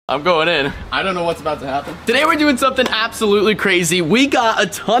I'm going in. I don't know what's about to happen. Today we're doing something absolutely crazy. We got a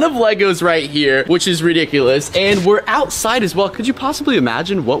ton of Legos right here, which is ridiculous. And we're outside as well. Could you possibly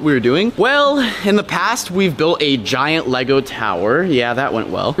imagine what we're doing? Well, in the past, we've built a giant Lego tower. Yeah, that went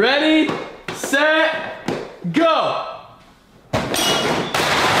well. Ready, set, go.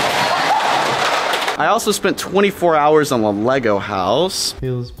 I also spent 24 hours on the Lego house.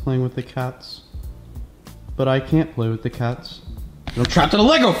 Kayla's playing with the cats, but I can't play with the cats. I'm trapped in a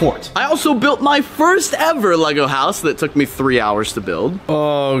Lego fort. I also built my first ever Lego house that took me 3 hours to build.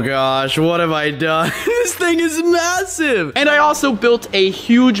 Oh gosh, what have I done? This thing is massive. And I also built a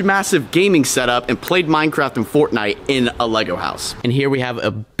huge, massive gaming setup and played Minecraft and Fortnite in a Lego house. And here we have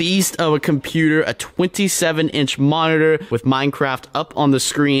a beast of a computer, a 27-inch monitor with Minecraft up on the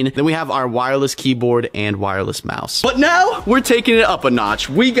screen. Then we have our wireless keyboard and wireless mouse. But now we're taking it up a notch.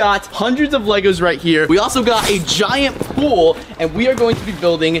 We got hundreds of Legos right here. We also got a giant pool, and we are going to be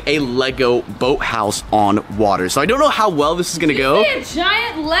building a Lego boathouse on water. So I don't know how well this is gonna go. A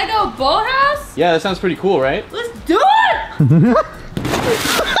giant Lego boathouse? Yeah, that sounds pretty cool, right? Let's do it!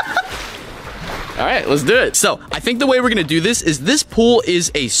 All right, let's do it. So I think the way we're gonna do this is this pool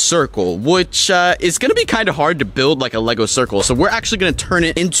is a circle, which is gonna be kind of hard to build like a Lego circle. So we're actually gonna turn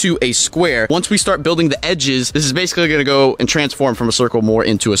it into a square. Once we start building the edges, this is basically gonna go and transform from a circle more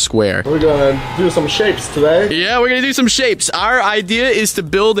into a square. We're gonna do some shapes today. Yeah, we're gonna do some shapes. Our idea is to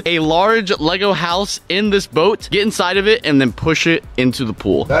build a large Lego house in this boat, get inside of it, and then push it into the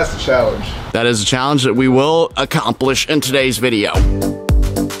pool. That's the challenge. That is a challenge that we will accomplish in today's video.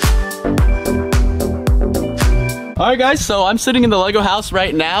 All right, guys, so I'm sitting in the Lego house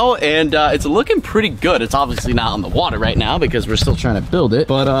right now, and it's looking pretty good. It's obviously not on the water right now because we're still trying to build it,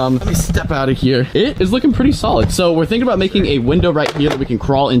 but let me step out of here. It is looking pretty solid. So we're thinking about making a window right here that we can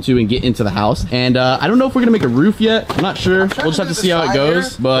crawl into and get into the house. And I don't know if we're gonna make a roof yet. I'm not sure. We'll just have to see how it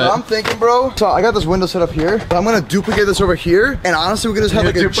goes, but I'm thinking, bro, so I got this window set up here, but I'm gonna duplicate this over here, and honestly, we're gonna just have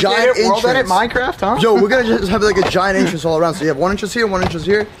like a giant entrance. World Edit Minecraft, huh? Yo, we're gonna just have like a giant entrance all around. So you have 1 inch here, 1 inch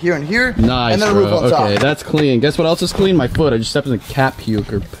here, here and here. Nice, and then a roof on top. Okay, that's clean. Guess what else is clean? My foot. I just stepped in a cat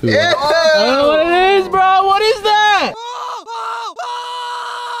puke or poo. Ew. I don't know what it is, bro. What is that?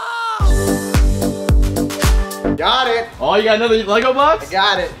 Got it. Oh, you got another Lego box? I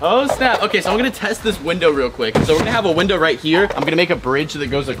got it. Oh, snap. Okay, so I'm gonna test this window real quick. So we're gonna have a window right here. I'm gonna make a bridge that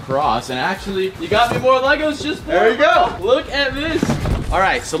goes across. And actually, you got me more Legos just for There you go. Look at this. All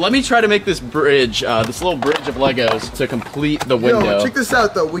right, so let me try to make this bridge, this little bridge of Legos to complete the window. Yo, check this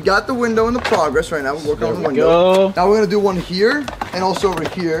out though. We got the window in the progress right now. We're working on the window. Go. Now we're gonna do one here and also over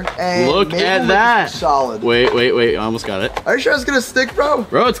here. And look at that. Solid. Wait. I almost got it. Are you sure it's gonna stick, bro?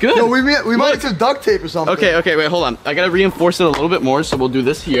 Bro, it's good. Yo, we might need some duct tape or something. Okay, wait, hold on. I gotta reinforce it a little bit more, so we'll do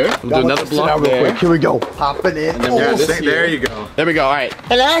this here. We'll do another block there. Here we go. Pop it in. And then we'll do this here. There you go. There we go. All right.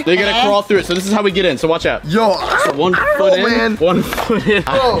 Hello? They're gonna crawl through it. So this is how we get in. So watch out. Yo, so one foot in, man. 1 foot in.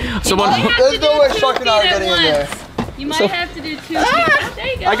 Bro, so there's no way Shark and I are getting in there. You might have to do 2 feet. There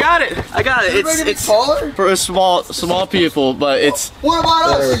you go. I got it. It's taller for a small people, but it's. What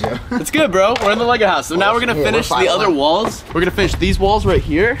about us? There we go. It's good, bro. We're in the Lego house. So now we're gonna finish the other walls. We're gonna finish these walls right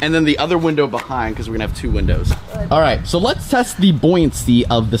here, and then the other window behind, because we're gonna have 2 windows. All right. So let's test the buoyancy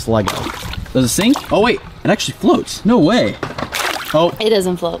of this Lego. Does it sink? Oh wait, it actually floats. No way. Oh. It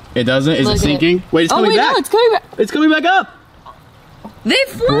doesn't float. It doesn't? Is it sinking? Wait, it's coming back. No, it's coming back. It's coming back up. They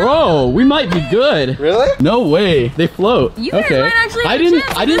float. Bro, we might be good. Really? No way. They float. You guys might actually have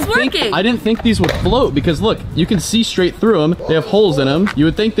a chance. I didn't think these would float because look, you can see straight through them. They have holes in them. You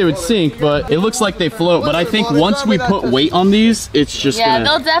would think they would sink, but it looks like they float. But I think once we put weight on these, it's just gonna.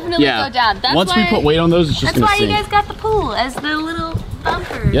 They'll definitely go down. That's once we put weight on those, it's just gonna sink. That's why you guys got the pool as the little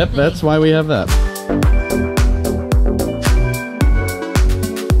bumper. Yep, thing. That's why we have that.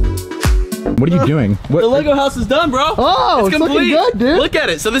 What are you doing? The Lego house is done, bro. Oh, it's complete. Looking good, dude. Look at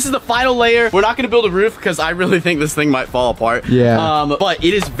it. So this is the final layer. We're not gonna build a roof because I really think this thing might fall apart. Yeah. But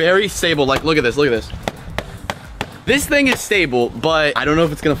it is very stable. Like, look at this. Look at this. This thing is stable, but I don't know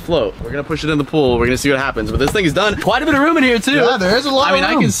if it's gonna float. We're gonna push it in the pool. We're gonna see what happens. But this thing is done. Quite a bit of room in here too. Yeah, there is a lot of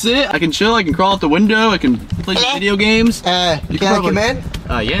room. I can sit, I can chill, I can crawl out the window, I can play video games. You can I come in?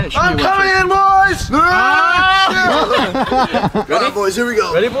 Yeah, sure. I'm coming in, boys! Ready, boys? Here we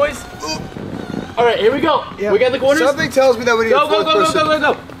go. Ready, boys? All right, here we go. Yeah. We got the corners. Something tells me that we need go.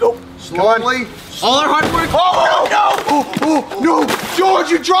 Nope. Slowly. All our hard work. Oh, no, George,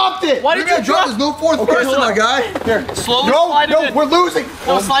 you dropped it. Why did you drop? There's no fourth person, my guy. Here, slowly slide it in. We're losing.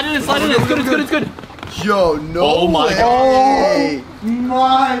 No, slide it in. It's good. Yo, no. Oh my God. Oh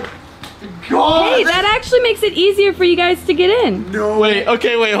my Hey, that actually makes it easier for you guys to get in. No. Wait,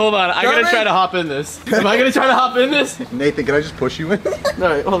 okay, wait, hold on. I gotta try to hop in this. Am I gonna try to hop in this? Nathan, can I just push you in?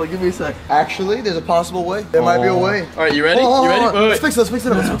 Alright, hold on, give me a sec. Actually, there's a possible way. There might be a way. Alright, you ready? You ready? Wait, let's fix it, let's fix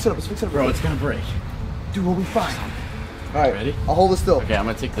it up, let's fix it up, let's fix it up. Bro, it's gonna break. Dude, we'll be fine. Alright, ready? I'll hold it still. Okay, I'm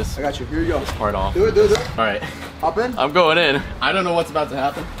gonna take this. I got you, here you go. This part off. Do it, do it, do it. Alright. Hop in. I'm going in. I don't know what's about to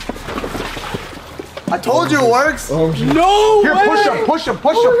happen. I told you it works. No Here, way. push him.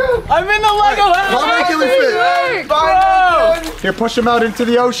 I'm in the Lego house. How many can we fit? Bro. Here, push him out into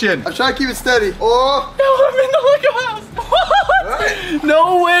the ocean. I'm trying to keep it steady. Oh. No, I'm in the Lego house. What?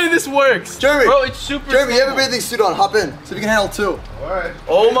 No way this works. Jeremy. Bro, it's super Jeremy, you have a bathing suit on. Hop in. See if you can handle 2. Alright.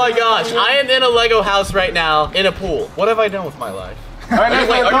 Oh my gosh, I am in a Lego house right now in a pool. What have I done with my life? Alright,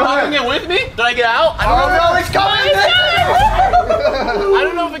 wait, are you hopping in with me? Did I get out? I don't know. It's coming. I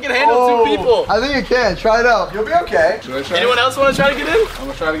don't know if I can handle 2 people. I think you can. Try it out. You'll be okay. Should I try? Anyone else want to try to get in? I'm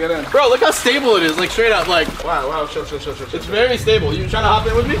gonna try to get in. Bro, look how stable it is. Like straight up, like Wow, chill. it's very stable. You trying to hop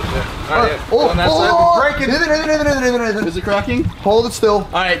in with me? Alright, yeah. Oh, On that side. break it. Nathan. Is it cracking? Hold it still.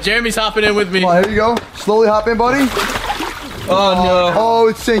 All right, Jeremy's hopping in with me. Come on, here you go. Slowly hop in, buddy. Oh no. Oh,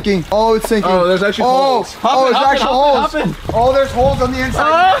 it's sinking. Oh, there's actually holes. There's actual holes. Oh, there's holes on the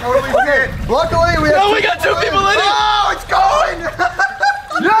inside. Totally fit. Luckily, we have. No, we got 2 people in it. Oh, it's going.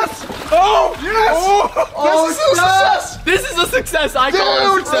 Yes! Oh, Yes! Oh, this is a success! this is a success. I call it a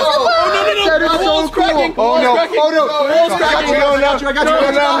Dude, success. bro. Oh no. That is The so wall's cool. cracking. Oh no! Cracking. Oh no! Wall's I got cracking. you. I got you. We're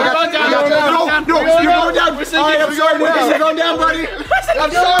going down. You're going down. We're sinking. All right, I'm sorry. You're going down, buddy. I'm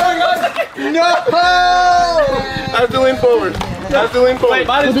sorry. No! I have to lean forward. Wait,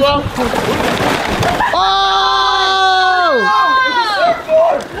 might as well. Oh!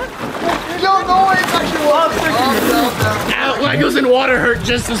 You don't know what it's actually working. Ow, Legos in water hurt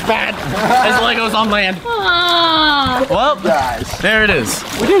just as bad as Legos on land. Aww. Well, Guys. there it is.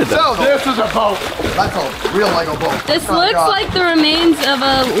 We did it though. So, this is a boat. That's a real Lego boat. This Oh, looks God. like the remains of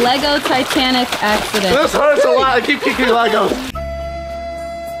a Lego Titanic accident. This hurts a lot. I keep kicking Legos.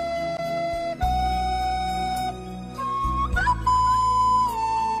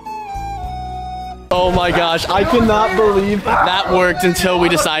 Oh my gosh, I cannot believe that worked until we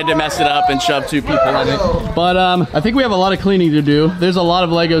decided to mess it up and shove 2 people in it. But I think we have a lot of cleaning to do. There's a lot of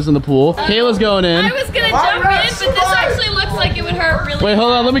Legos in the pool. Kayla's going in. I was gonna jump in, but this actually looks like it would hurt really Wait,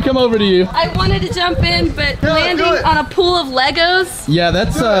 hold on, let me come over to you. I wanted to jump in, but landing do it. on a pool of Legos. Yeah,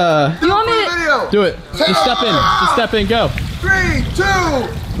 that's You want me to? Video. do it. Just step in. Just step in, go. 3, 2,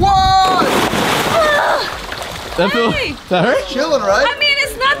 1. That feel, Hey. that hurt? Chilling, right? I mean,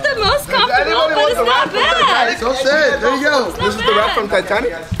 it's not the most comfortable, anybody but want it's the not rap from bad. So sad. There you go. This is the rap from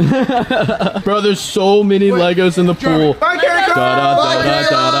Titanic. Bro, there's so many Legos in the pool. Bye, KAYCO!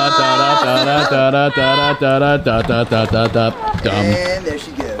 And there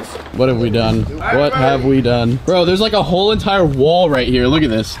she goes. What have we done? What have we done? Bro, there's like a whole entire wall right here. Look at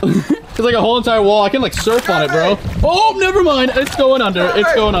this. There's like a whole entire wall. I can like surf on it, bro. Oh, never mind. It's going under.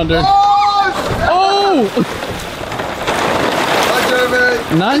 It's going under. Oh! Hi, Jeremy.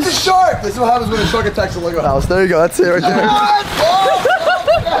 It's a Nice. shark. This is what happens when a shark attacks a Lego house. There you go. That's it right there.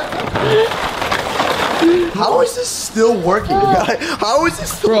 How is this still working, guy? How is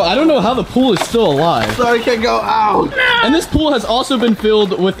this still Bro, I don't know how the pool is still alive. Sorry, I can't go out. And this pool has also been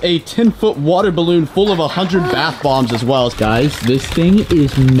filled with a 10-foot water balloon full of 100 bath bombs as well. Guys, this thing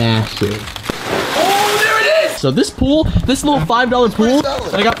is massive. Oh, there it is. So this pool, this little $5 pool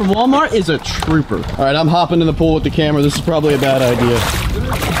that I got from Walmart is a trooper. All right, I'm hopping in the pool with the camera. This is probably a bad idea.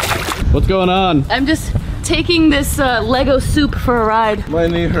 What's going on? I'm just taking this Lego soup for a ride. My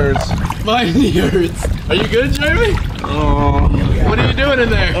knee hurts. My knee hurts. Are you good, Jeremy? Oh. What are you doing in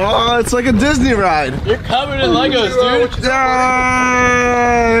there? Oh, it's like a Disney ride. You're covered in Legos, dude.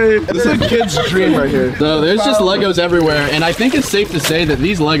 This is a kid's dream right here. So there's just Legos everywhere, and I think it's safe to say that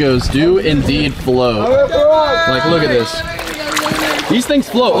these Legos do indeed float. Like, look at this. These things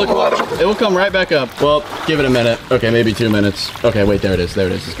float. Look, watch. It will come right back up. Well, give it a minute. Okay, maybe 2 minutes. Okay, wait, there it is. There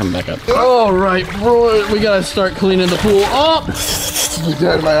it is. It's coming back up. All right, bro, we gotta start cleaning the pool. Oh!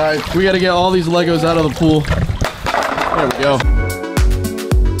 Dead in my eyes. We gotta get all these Legos out of the pool. There we go.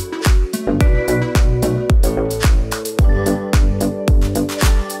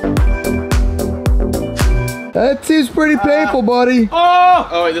 That seems pretty painful, buddy. Oh!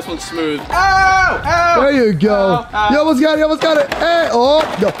 Oh, wait, this one's smooth. There you go. You almost got it. You almost got it. Hey, oh,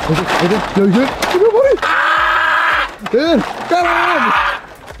 no. You good? Good. Come on.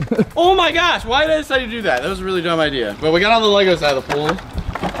 Oh my gosh, why did I decide to do that? That was a really dumb idea. Well, we got all the Legos out of the pool.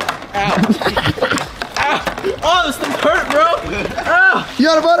 Ow. Ow. Oh, this thing's hurt, bro. Ow. You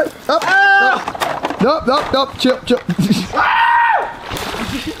got it, buddy. Up. Ow. Nope. Chill.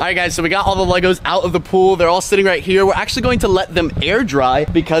 right, guys, so we got all the Legos out of the pool. They're all sitting right here. We're actually going to let them air dry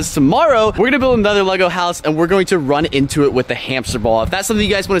because tomorrow we're going to build another Lego house and we're going to run into it with the hamster ball. If that's something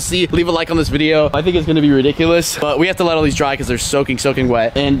you guys want to see, leave a like on this video. I think it's going to be ridiculous, but we have to let all these dry because they're soaking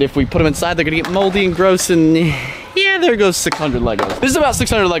wet. And if we put them inside, they're going to get moldy and gross, and yeah, there goes 600 Legos. This is about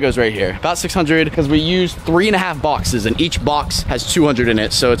 600 Legos right here. About 600 because we used 3.5 boxes and each box has 200 in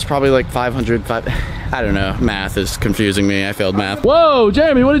it. So it's probably like 500. I don't know. Math is confusing me. I failed math. Whoa,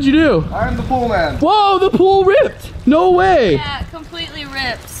 Jeremy, what did you do? I'm the pool man. Whoa, the pool ripped. No way. Yeah, completely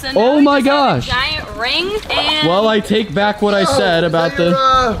ripped. So now Oh my gosh. a giant ring and... Well, I take back what I said about the...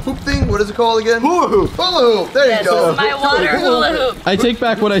 hoop thing? What is it called again? Hula hoop. Hula hoop. There you go. My water hula hoop. I take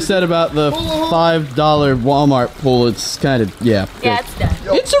back what I said about the $5 Walmart pool. It's kind of, yeah. Yeah, it's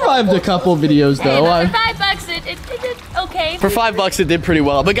done. It survived a couple videos though. Hey, but for $5, it did okay. For $5, it did pretty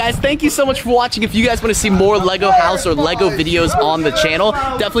well. But guys, thank you so much for watching. If you guys want to see more Lego house or Lego videos on the channel,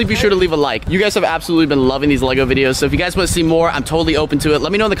 definitely be sure to leave a like. You guys have absolutely been loving these Lego videos. So if you guys want to see more, I'm totally open to it.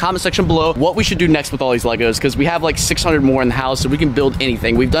 Let me know in the comment section below what we should do next with all these Legos, because we have like 600 more in the house, so we can build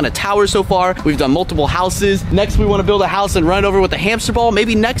anything. We've done a tower so far. We've done multiple houses. Next, we want to build a house and run it over with a hamster ball.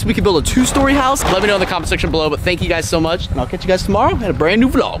 Maybe next we can build a 2-story house. Let me know in the comment section below. But thank you guys so much, and I'll catch you guys tomorrow in a brand new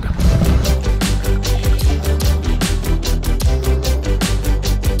vlog.